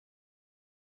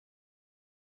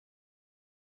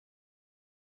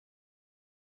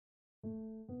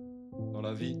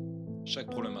la vie, chaque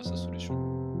problème a sa solution,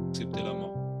 excepté la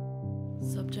mort.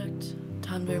 Subject,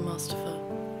 Tanveer Mustafa.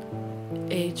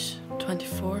 Age,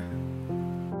 24.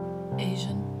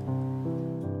 Asian.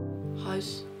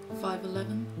 Height,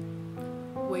 5'11".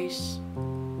 Weight,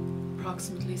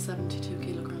 approximately 72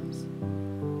 kilograms.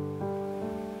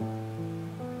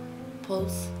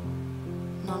 Pulse,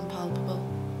 non-palpable.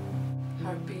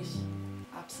 Heartbeat,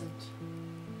 absent.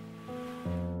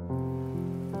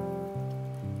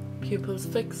 Pupils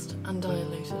fixed and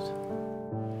dilated.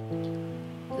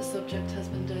 The subject has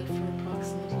been dead for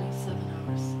approximately 7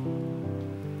 hours.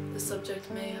 The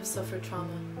subject may have suffered trauma,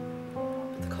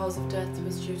 but the cause of death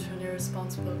was due to an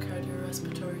irresponsible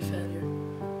cardiorespiratory failure,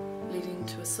 leading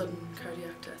to a sudden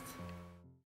cardiac death.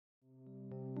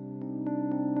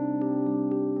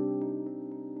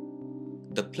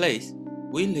 The place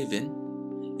we live in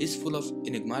is full of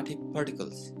enigmatic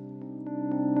particles.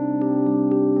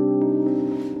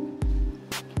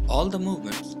 All the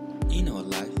movements in our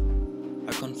life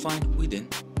are confined within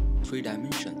 3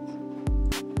 dimensions.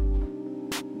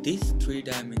 This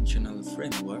 3-dimensional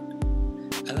framework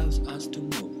allows us to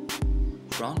move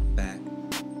front, back,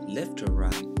 left or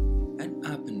right, and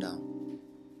up and down.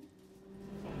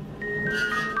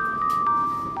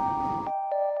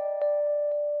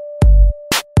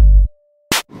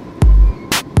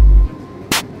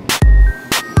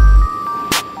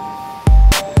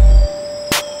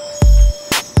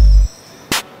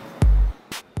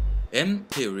 M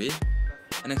theory,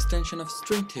 an extension of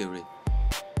string theory,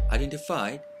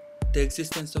 identified the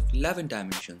existence of 11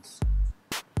 dimensions.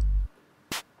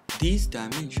 These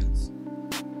dimensions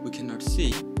we cannot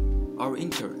see or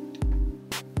interact,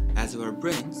 as our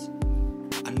brains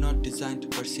are not designed to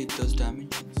perceive those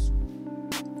dimensions.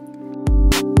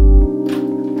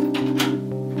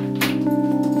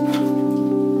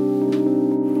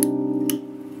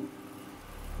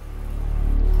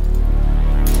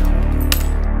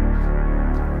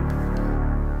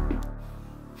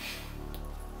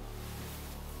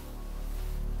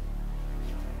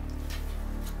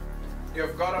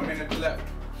 You've got a minute left.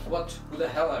 What? Who the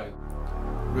hell are you?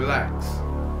 Relax.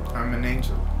 I'm an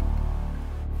angel.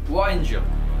 Why angel?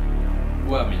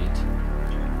 Wait a minute.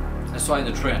 I saw you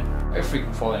in the train. Are you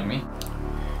freaking following me?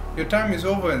 Your time is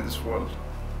over in this world.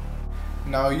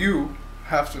 Now you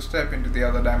have to step into the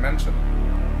other dimension.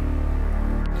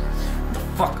 What the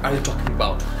fuck are you talking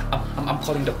about? I'm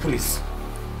calling the police.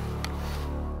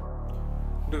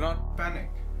 Do not panic.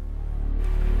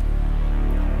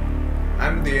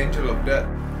 I'm the angel of death.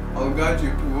 I'll guide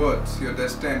you towards your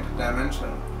destined dimension.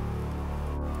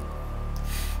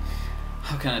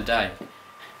 How can I die?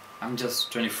 I'm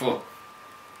just 24.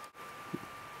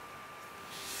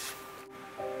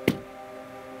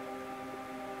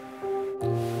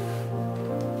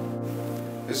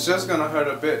 It's just gonna hurt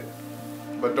a bit,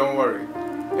 but don't worry.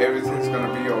 Everything's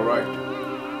gonna be alright.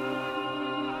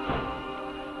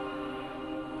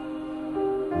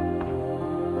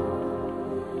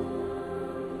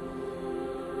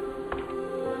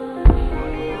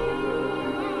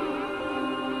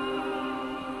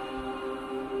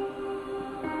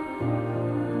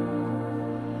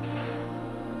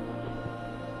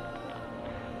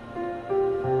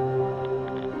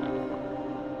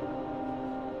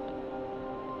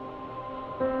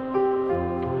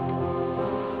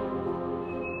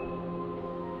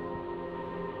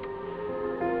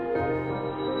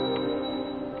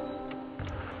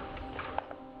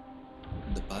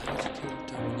 The biological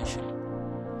termination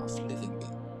of living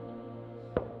being,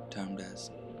 termed as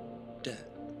death,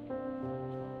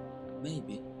 may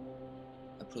be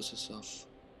a process of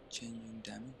changing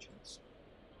dimensions.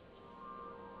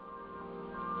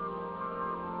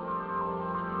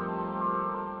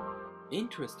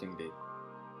 Interestingly,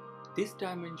 these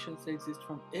dimensions exist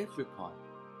from every point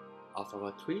of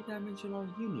our 3-dimensional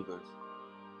universe,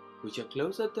 which are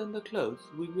closer than the clothes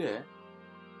we wear.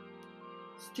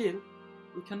 Still,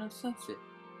 we cannot sense it.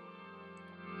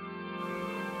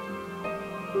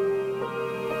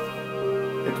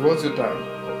 It was your time.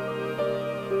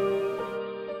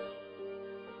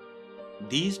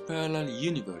 These parallel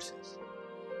universes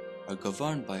are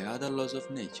governed by other laws of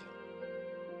nature,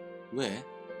 where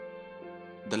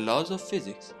the laws of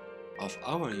physics of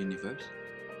our universe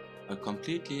are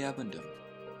completely abandoned.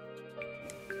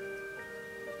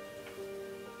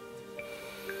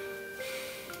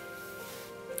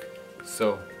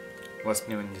 So, what's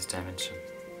new in this dimension?